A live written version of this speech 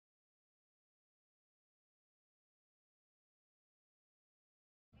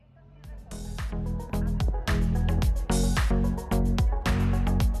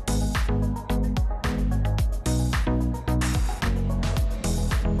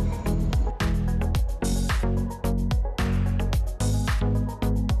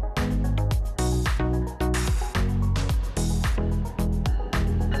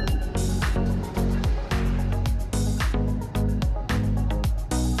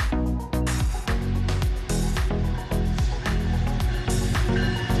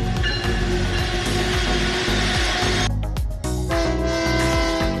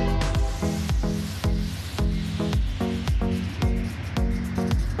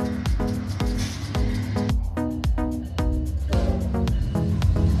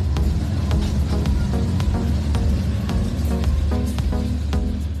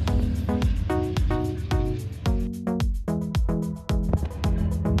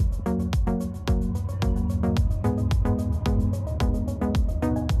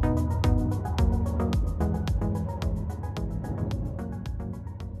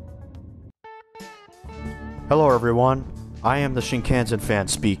Hello everyone, I am the Shinkansen fan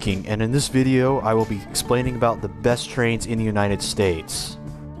speaking, and in this video I will be explaining about the best trains in the United States,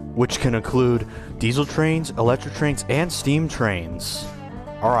 which can include diesel trains, electric trains, and steam trains.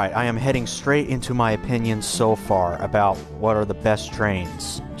 Alright, I am heading straight into my opinions so far about what are the best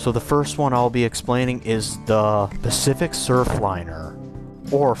trains. So the first one I'll be explaining is the Pacific Surfliner,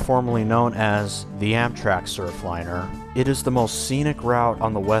 or formerly known as the Amtrak Surfliner. It is the most scenic route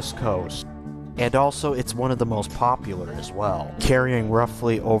on the West Coast. And also, it's one of the most popular as well, carrying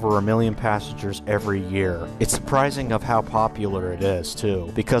roughly over 1 million passengers every year. It's surprising of how popular it is, too,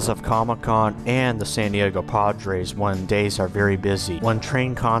 because of Comic-Con and the San Diego Padres when days are very busy, when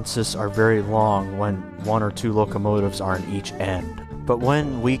train consists are very long, when 1 or 2 locomotives are on each end. But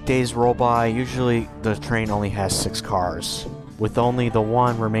when weekdays roll by, usually the train only has 6 cars, with only the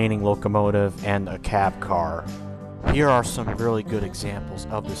 1 remaining locomotive and a cab car. Here are some really good examples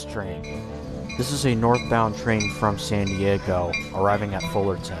of this train. This is a northbound train from San Diego, arriving at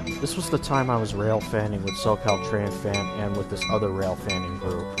Fullerton. This was the time I was rail fanning with SoCal Train Fan and with this other rail fanning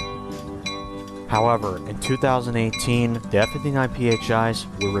group. However, in 2018, the F-59 PHIs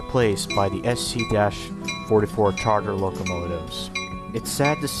were replaced by the SC-44 Charger locomotives. It's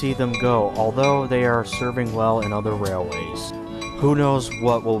sad to see them go, although they are serving well in other railways. Who knows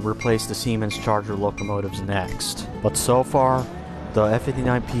what will replace the Siemens Charger locomotives next, but so far, the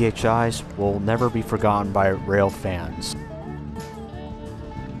F-59 PHIs will never be forgotten by rail fans.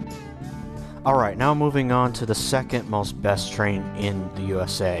 Alright, now moving on to the second most best train in the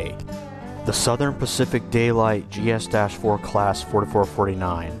USA. The Southern Pacific Daylight GS-4 Class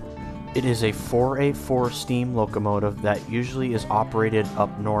 4449. It is a 484 steam locomotive that usually is operated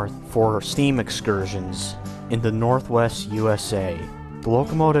up north for steam excursions in the Northwest USA. The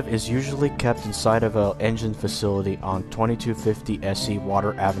locomotive is usually kept inside of an engine facility on 2250 SE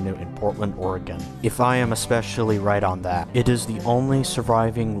Water Avenue in Portland, Oregon. If I am especially right on that. It is the only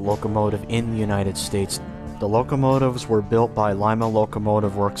surviving locomotive in the United States. The locomotives were built by Lima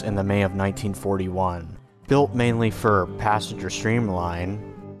Locomotive Works in the May of 1941. Built mainly for passenger streamline,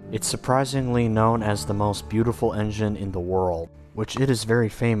 it's surprisingly known as the most beautiful engine in the world, which it is very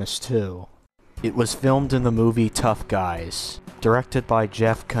famous too. It was filmed in the movie Tough Guys, directed by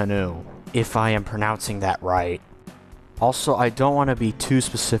Jeff Canoe, if I am pronouncing that right. Also, I don't want to be too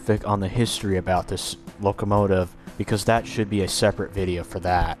specific on the history about this locomotive, because that should be a separate video for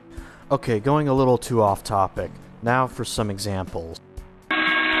that. Okay, going a little too off topic, now for some examples.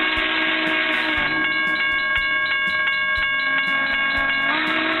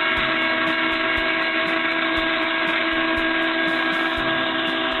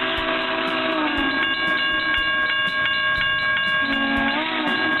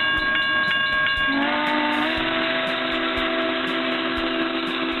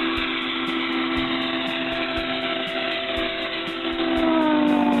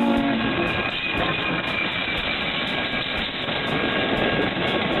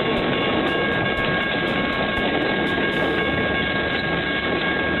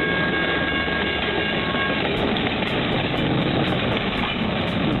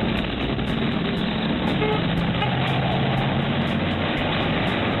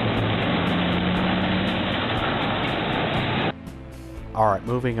 Alright,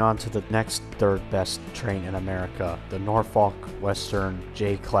 moving on to the next third best train in America, the Norfolk Western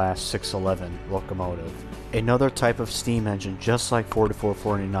J-Class 611 locomotive. Another type of steam engine just like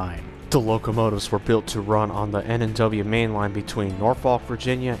 4449. The locomotives were built to run on the N&W main line between Norfolk,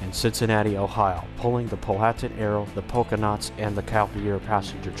 Virginia and Cincinnati, Ohio, pulling the Powhatan Arrow, the Poconots, and the Cavalier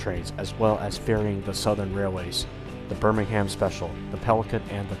passenger trains, as well as ferrying the Southern Railways, the Birmingham Special, the Pelican,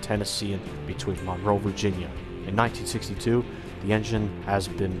 and the Tennessean between Monroe, Virginia. In 1962, the engine has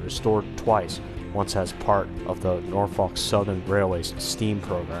been restored twice, once as part of the Norfolk Southern Railway's steam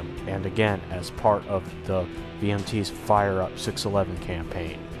program, and again as part of the VMT's Fire Up 611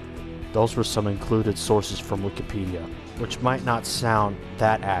 campaign. Those were some included sources from Wikipedia, which might not sound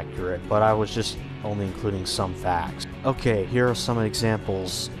that accurate, but I was just only including some facts. Okay, here are some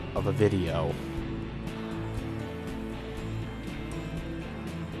examples of a video.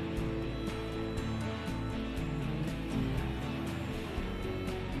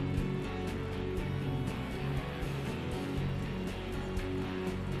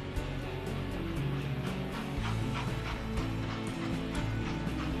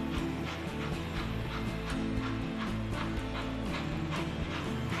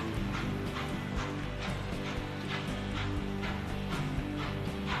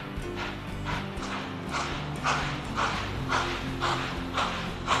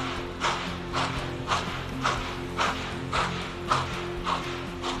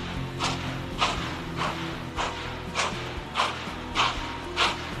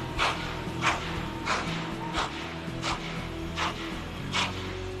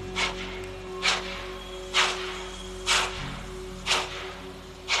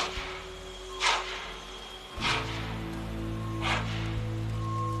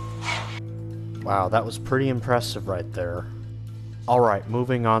 Wow, that was pretty impressive right there. Alright,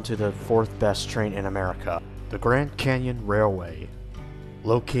 moving on to the fourth best train in America, the Grand Canyon Railway.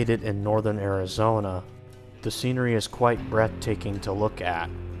 Located in northern Arizona, the scenery is quite breathtaking to look at,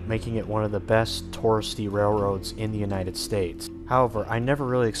 making it one of the best touristy railroads in the United States. However, I never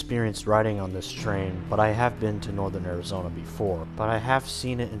really experienced riding on this train, but I have been to northern Arizona before. But I have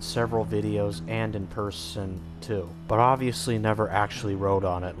seen it in several videos and in person too, but obviously never actually rode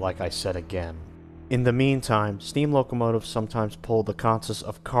on it like I said again. In the meantime, steam locomotives sometimes pull the consists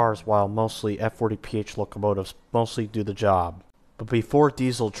of cars while mostly F40PH locomotives mostly do the job. But before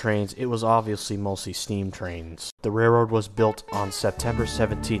diesel trains, it was obviously mostly steam trains. The railroad was built on September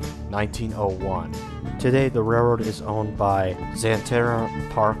 17, 1901. Today, the railroad is owned by Xanterra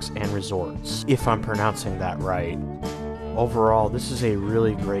Parks and Resorts, if I'm pronouncing that right. Overall, this is a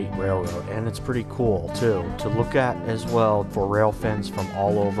really great railroad, and it's pretty cool, too, to look at as well for rail fans from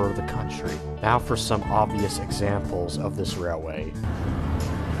all over the country. Now for some obvious examples of this railway.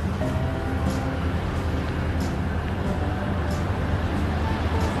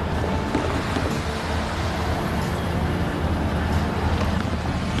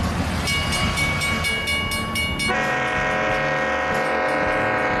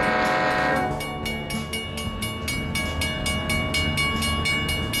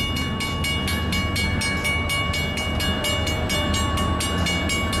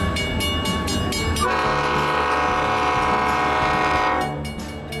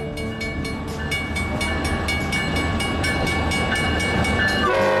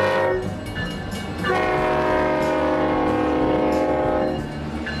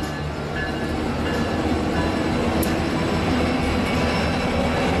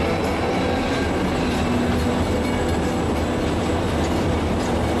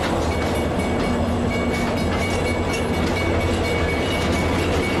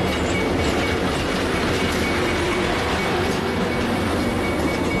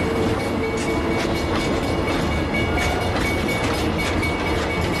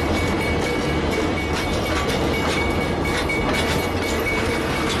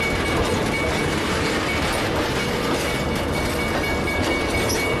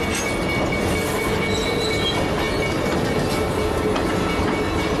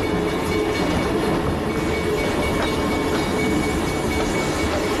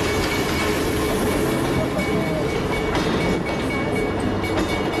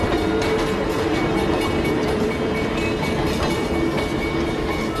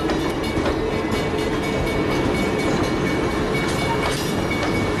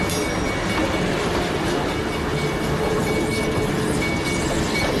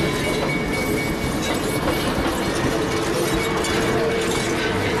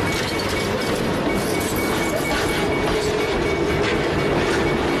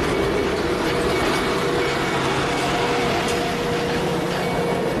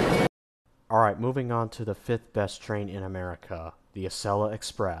 Alright, moving on to the fifth best train in America, the Acela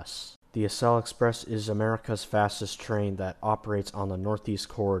Express. The Acela Express is America's fastest train that operates on the Northeast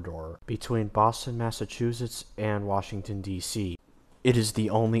Corridor between Boston, Massachusetts and Washington, D.C. It is the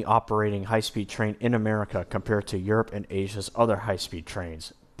only operating high-speed train in America compared to Europe and Asia's other high-speed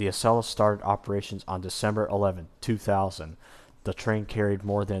trains. The Acela started operations on December 11, 2000. The train carried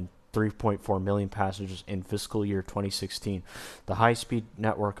more than 3.4 million passengers in fiscal year 2016. The high-speed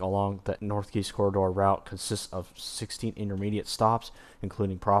network along the Northeast Corridor route consists of 16 intermediate stops,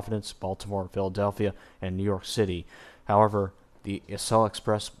 including Providence, Baltimore, Philadelphia, and New York City. However, the Acela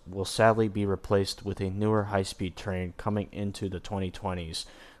Express will sadly be replaced with a newer high-speed train coming into the 2020s,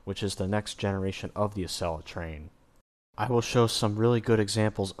 which is the next generation of the Acela train. I will show some really good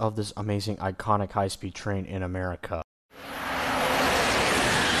examples of this amazing iconic high-speed train in America.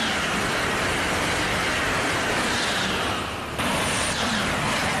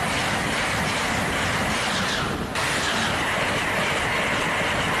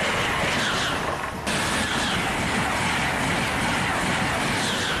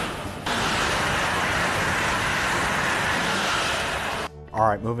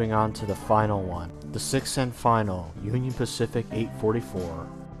 Alright, moving on to the final one. The sixth and final, Union Pacific 844.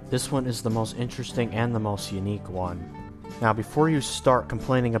 This one is the most interesting and the most unique one. Now before you start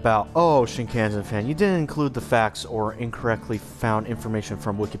complaining about, oh Shinkansen fan, you didn't include the facts or incorrectly found information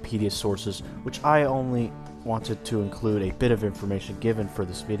from Wikipedia sources, which I only wanted to include a bit of information given for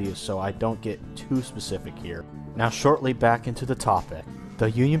this video so I don't get too specific here. Now shortly back into the topic. The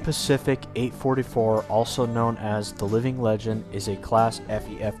Union Pacific 844, also known as the Living Legend, is a Class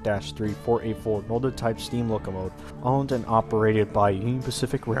FEF-3484 Northern-type steam locomotive owned and operated by Union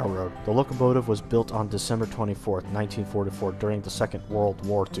Pacific Railroad. The locomotive was built on December 24, 1944 during the Second World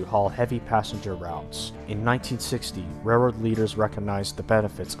War to haul heavy passenger routes. In 1960, railroad leaders recognized the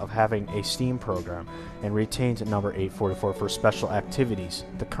benefits of having a steam program and retained number 844 for special activities,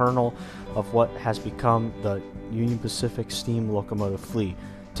 the kernel of what has become the Union Pacific steam locomotive fleet.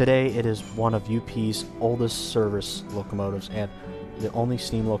 Today it is one of UP's oldest service locomotives and the only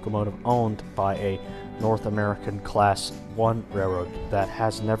steam locomotive owned by a North American Class 1 railroad that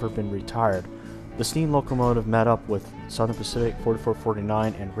has never been retired. The steam locomotive met up with Southern Pacific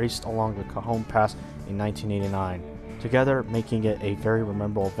 4449 and raced along the Cajon Pass in 1989, together making it a very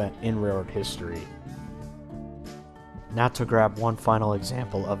memorable event in railroad history. Now to grab one final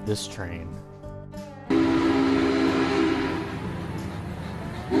example of this train.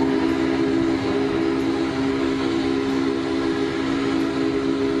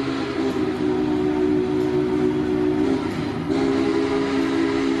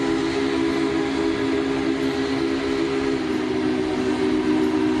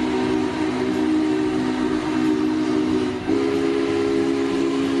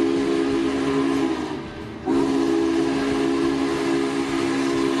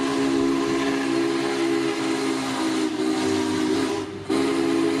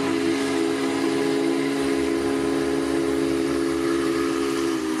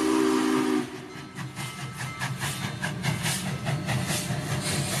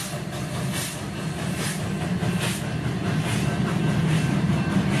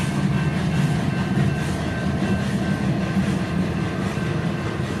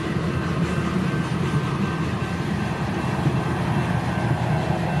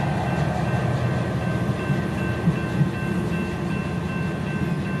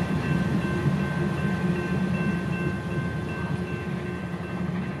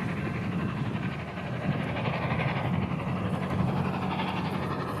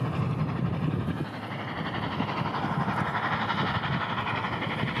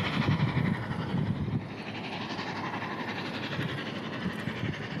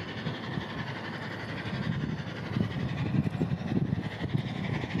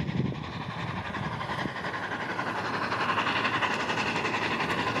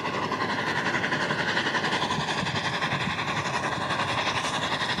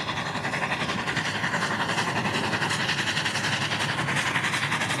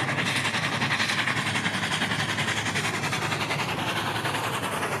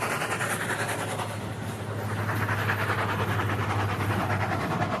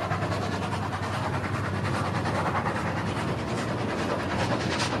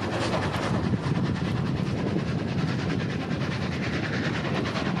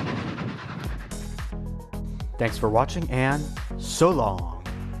 Thanks for watching and so long!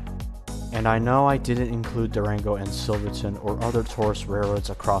 And I know I didn't include Durango and Silverton or other tourist railroads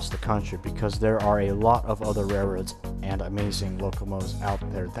across the country because there are a lot of other railroads and amazing locomotives out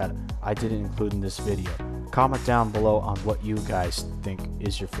there that I didn't include in this video. Comment down below on what you guys think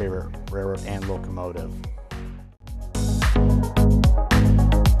is your favorite railroad and locomotive.